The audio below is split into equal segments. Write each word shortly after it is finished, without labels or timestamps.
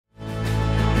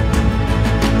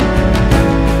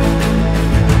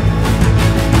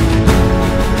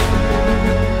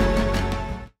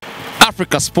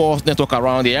Africa Sports Network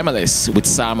around the MLS with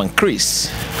Sam and Chris.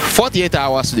 48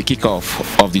 hours to the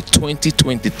kickoff of the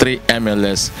 2023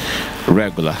 MLS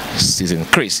regular season.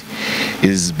 Chris,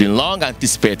 it's been long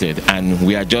anticipated and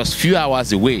we are just few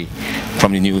hours away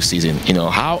from the new season. You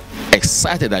know, how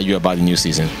excited are you about the new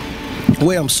season?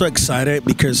 Well, I'm so excited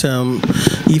because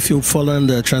if you follow in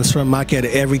the transfer market,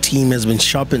 every team has been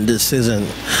shopping this season.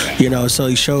 You know, so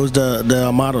it shows the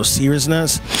amount of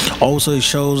seriousness. Also, it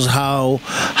shows how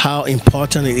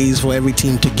important it is for every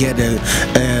team to get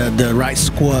the right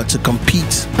squad to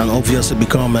compete and obviously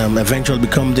eventually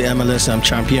become the MLS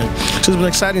champion. So it's been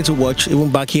exciting to watch,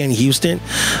 even back here in Houston.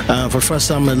 For the first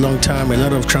time in a long time, a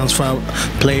lot of transfer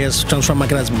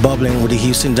market has been bubbling with the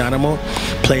Houston Dynamo.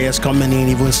 Players coming in,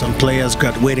 even some players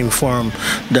graduating from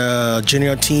the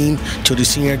junior team to the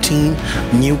senior team,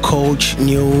 new coach,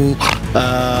 new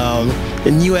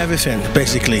everything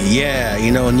basically. Yeah,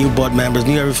 you know, new board members,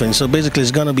 new everything. So basically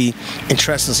it's going to be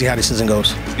interesting to see how the season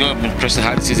goes. It's going to be interesting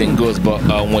how the season goes, but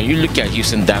when you look at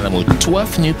Houston Dynamo,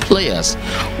 12 new players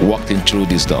walked in through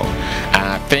this door, and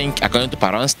I think according to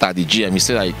Paransta, the GM, he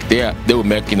said like they will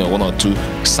make, you know, 1 or 2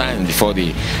 signs before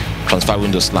the transfer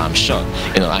window slam shut.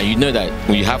 You know, and you know that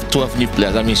when you have 12 new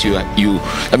players, that means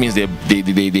that means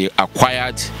they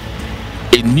acquired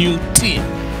a new team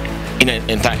in an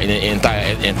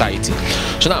entirety.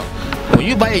 So now, when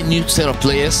you buy a new set of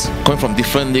players coming from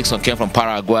different leagues, some came from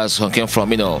Paraguay, some came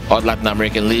from, you know, other Latin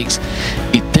American leagues,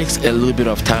 it takes a little bit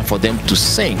of time for them to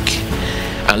sink.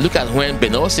 And look at when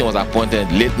Ben Olsen was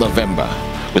appointed late November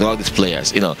with all these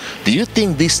players. You know, do you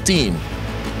think this team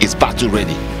is battle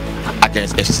ready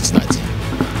against FC Cincinnati?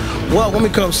 Well, when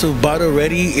it comes to battle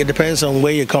ready, it depends on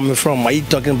where you're coming from. Are you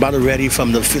talking battle ready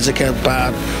from the physical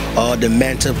part or the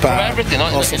mental part? From everything,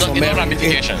 no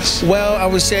ramifications. Well, I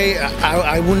would say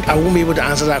I won't be able to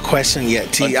answer that question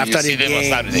yet. After the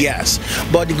game, yes.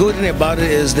 But the good thing about it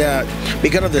is that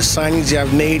because of the signings they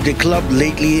have made, the club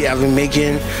lately have been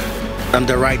making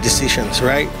the right decisions,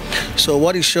 right? So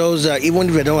what it shows that even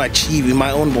if they don't achieve, in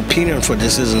my own opinion for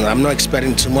this season, I'm not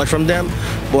expecting too much from them,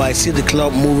 but I see the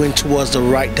club moving towards the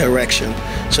right direction.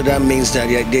 So that means that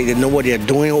they know what they're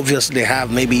doing. Obviously they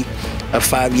have maybe a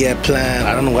 5-year plan.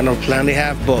 I don't know what kind of plan they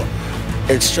have, but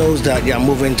it shows that they are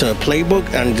moving to a playbook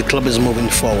and the club is moving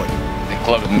forward.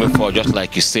 Club move forward, just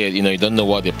like you said. You know, you don't know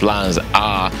what the plans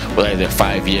are, whether it's a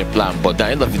 5-year plan. But at the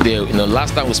end of the day, you know,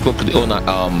 last time we spoke to the owner,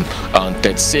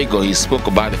 Ted Sego, he spoke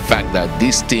about the fact that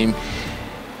this team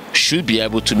should be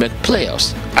able to make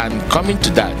playoffs. And coming to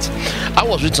that, I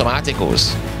was reading some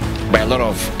articles by a lot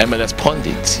of MLS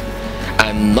pundits,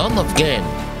 and none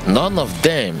of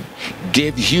them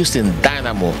gave Houston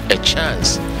Dynamo a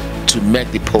chance to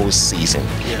make the postseason.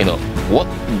 You know, what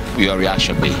will your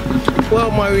reaction be?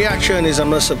 Well, my reaction is I'm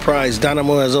not surprised.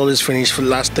 Dynamo has always finished for the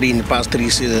past three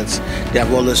seasons. They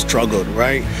have always struggled,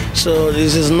 right? So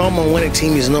this is normal when a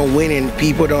team is not winning.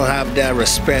 People don't have that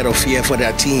respect or fear for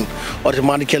that team,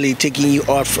 automatically taking you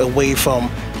off away from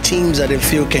teams that they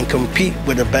feel can compete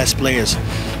with the best players.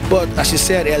 But as you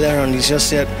said earlier on, you just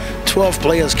said 12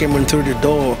 players came in through the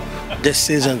door this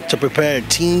season to prepare a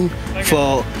team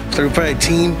for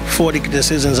the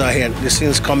seasons ahead. The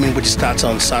season's coming, which starts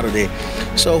on Saturday.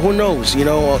 So who knows? You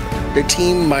know, the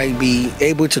team might be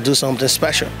able to do something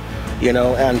special, you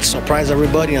know, and surprise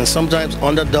everybody. And sometimes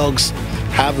underdogs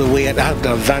have the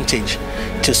advantage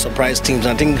to surprise teams.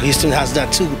 I think Houston has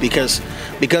that too, because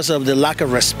of the lack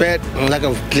of respect and lack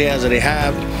of players that they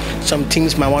have, some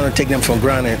teams might want to take them for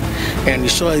granted. And you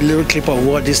saw a little clip of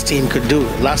what this team could do.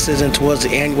 Last season, towards the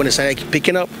end, when they started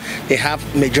picking up, they have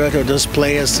majority of those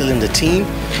players still in the team.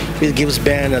 It gives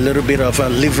Ben a little bit of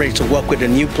leverage to work with the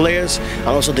new players, and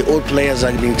also the old players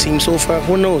that have been in the team so far.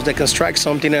 Who knows, they can strike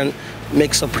something and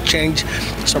make some change,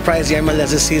 surprise the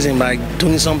MLS this season by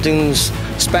doing something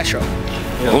special.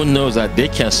 Who knows that they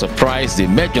can surprise the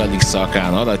Major League Soccer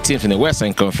and other teams in the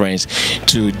Western Conference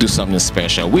to do something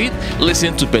special. We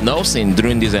listened to Ben Olsen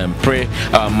during this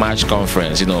pre-match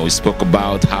conference. You know, we spoke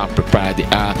about how prepared they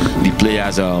are, the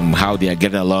players, how they are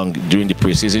getting along during the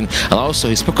preseason, and also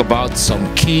he spoke about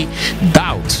some key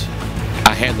doubts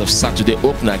ahead of Saturday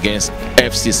opener against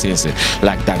FC Cincinnati,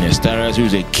 like Daniel Steres, who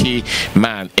is a key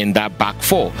man in that back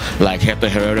four, like Hector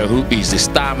Herrera, who is the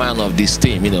star man of this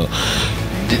team. You know,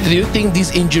 do you think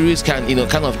these injuries can, you know,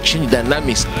 kind of change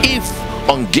dynamics if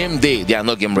on game day they are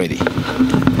not game ready?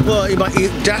 Well,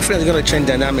 it definitely going to change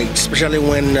dynamics, especially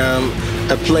when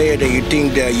a player that you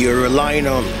think that you're relying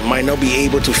on might not be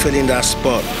able to fill in that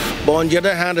spot. But on the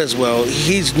other hand as well,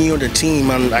 he's new on the team,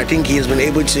 and I think he has been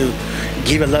able to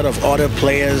give a lot of other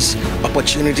players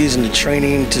opportunities in the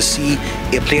training to see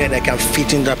a player that can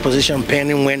fit in that position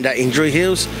pending when that injury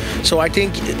heals. So I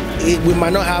think we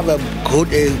might not have a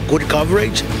good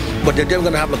coverage, but they're going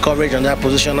to have a coverage on that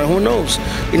position, and who knows?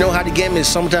 You know how the game is.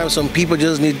 Sometimes some people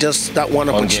just need just that one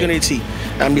opportunity,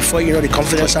 and before you know, the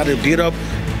confidence started to build up.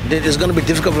 It's going to be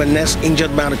difficult for the next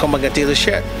injured man to come back and take the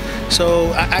shot.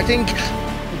 So I think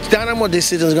Dynamo this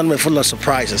season is going to be full of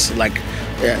surprises, like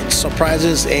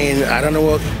surprises, and I don't know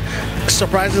what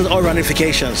surprises or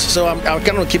ramifications. So I'm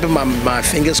kind of keeping my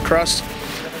fingers crossed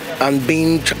and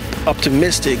being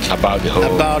optimistic about the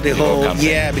whole campaign.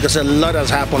 Yeah, because a lot has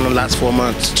happened in the last 4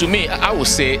 months. To me, I would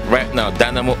say right now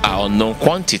Dynamo are unknown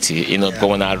quantity, you know. But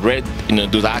when I read, you know,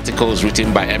 those articles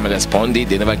written by MLS pundit,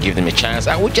 they never give them a chance,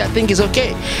 which I think is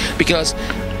okay, because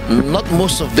not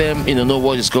most of them, you know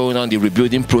what is going on. The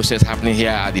rebuilding process happening here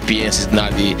at the PNC, now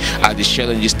at the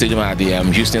Shell Stadium, at the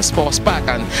Houston Sports Park,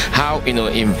 and how, you know,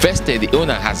 invested the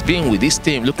owner has been with this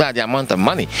team. Look at the amount of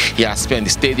money he has spent.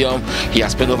 The stadium, he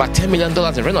has spent over $10 million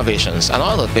in renovations and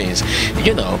all the things,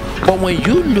 you know. But when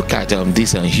you look at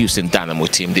this Houston Dynamo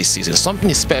team this season, something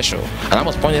is special, and I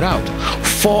must point it out.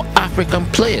 4 African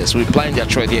players replying their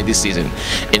trade here this season.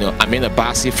 You know, Amin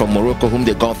Abassi from Morocco, whom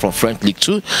they got from French League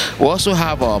 2. We also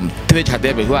have Tej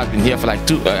Hadebe, who has been here for like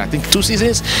I think 2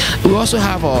 seasons. We also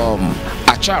have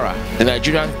Achara, the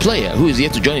Nigerian player, who is here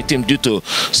to join the team due to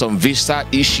some visa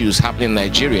issues happening in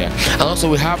Nigeria. And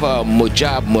also we have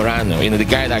Mojab Morano, you know, the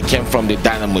guy that came from the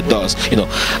Dynamo Dust. You know,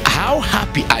 how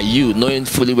happy are you knowing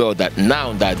fully well that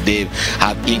now that they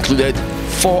have included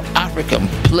 4 African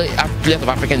players of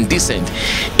African descent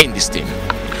in this team?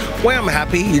 Well, I'm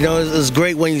happy. You know, it's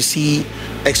great when you see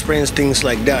experience things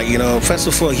like that. You know, first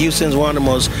of all, Houston's one of the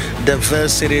most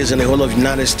diverse cities in the whole of the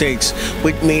United States,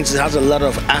 which means it has a lot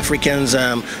of Africans,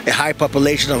 a high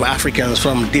population of Africans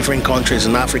from different countries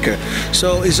in Africa.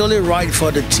 So it's only right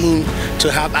for the team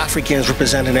to have Africans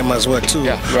representing them as well too.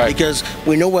 Yeah, right. Because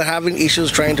we know we're having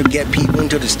issues trying to get people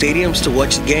into the stadiums to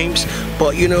watch the games,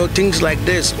 but you know, things like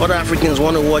this, other Africans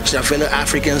want to watch their fellow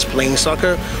Africans playing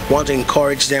soccer, want to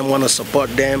encourage them, want to support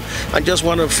them, and just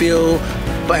want to feel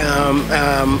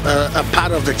a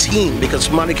part of the team, because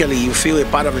monetarily you feel a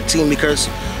part of the team because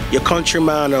your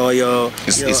countryman or your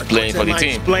is playing for the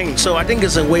team. Playing. So I think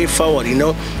it's a way forward. You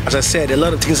know, as I said, a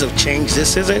lot of things have changed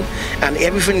this season, and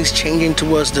everything is changing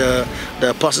towards the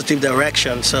positive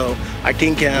direction. So I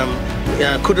think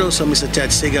kudos to Mr.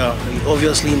 Ted Seeger. He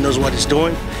obviously knows what he's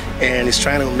doing, and he's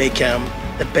trying to make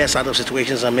the best out of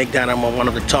situations and make Dynamo one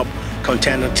of the top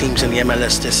contender teams in the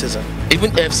MLS this season.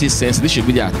 Even FC says this should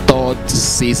be their 3rd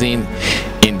season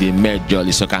in the Major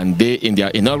League Soccer, and they, in their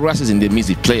inaugural season, they missed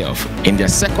the playoff. In their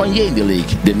 2nd year in the league,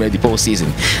 they made the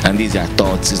postseason, and this is their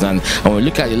 3rd season. And when we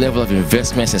look at the level of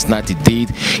investment Cincinnati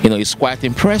did, you know, it's quite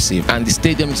impressive. And the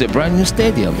stadium is a brand new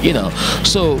stadium, you know.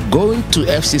 So going to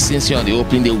FC Cincinnati on the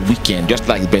opening day weekend, just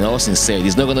like Ben Olsen said,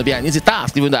 it's not going to be an easy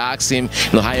task. Even though I asked him,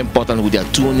 you know, how important would their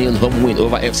 2-0 home win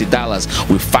over FC Dallas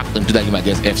will factor into that game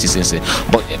against FC Cincinnati.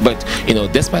 But you know,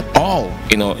 despite all,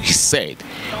 you know, he said,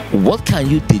 what can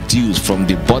you deduce from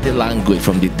the body language,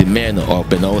 from the demeanor of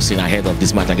Ben Olsen ahead of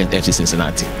this match against FC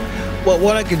Cincinnati? Well,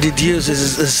 what I can deduce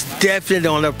is definitely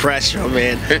under pressure,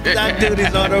 man. That dude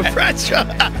is under pressure.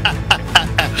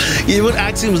 You would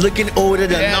ask him, he's looking older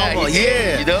than normal.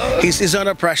 Yeah, you know? He's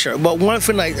under pressure. But one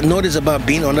thing I noticed about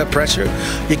being under pressure,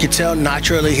 you can tell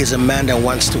naturally he's a man that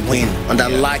wants to win and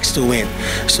that likes to win.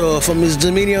 So from his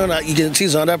demeanor, you can see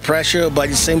he's under pressure, but at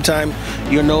the same time,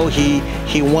 you know, he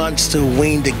wants to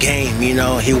win the game. You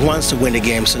know, he wants to win the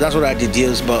game. So that's what I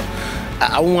deduce. But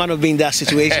I want to be in that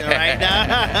situation right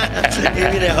now.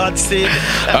 Give me the hot seat.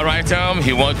 All right,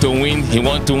 he wants to win. He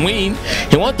wants to win.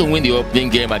 He wants to win the opening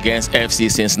game against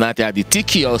FC Cincinnati at the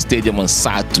TKO Stadium on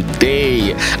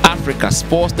Saturday. Africa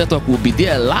Sports Network will be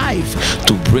there live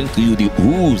to bring to you the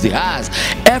who's, the has,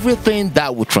 everything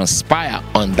that will transpire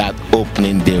on that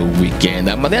opening day weekend.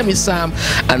 And my name is Sam,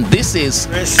 and this is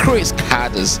Chris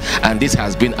Carders, and this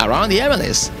has been Around the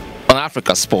MLS on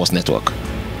Africa Sports Network.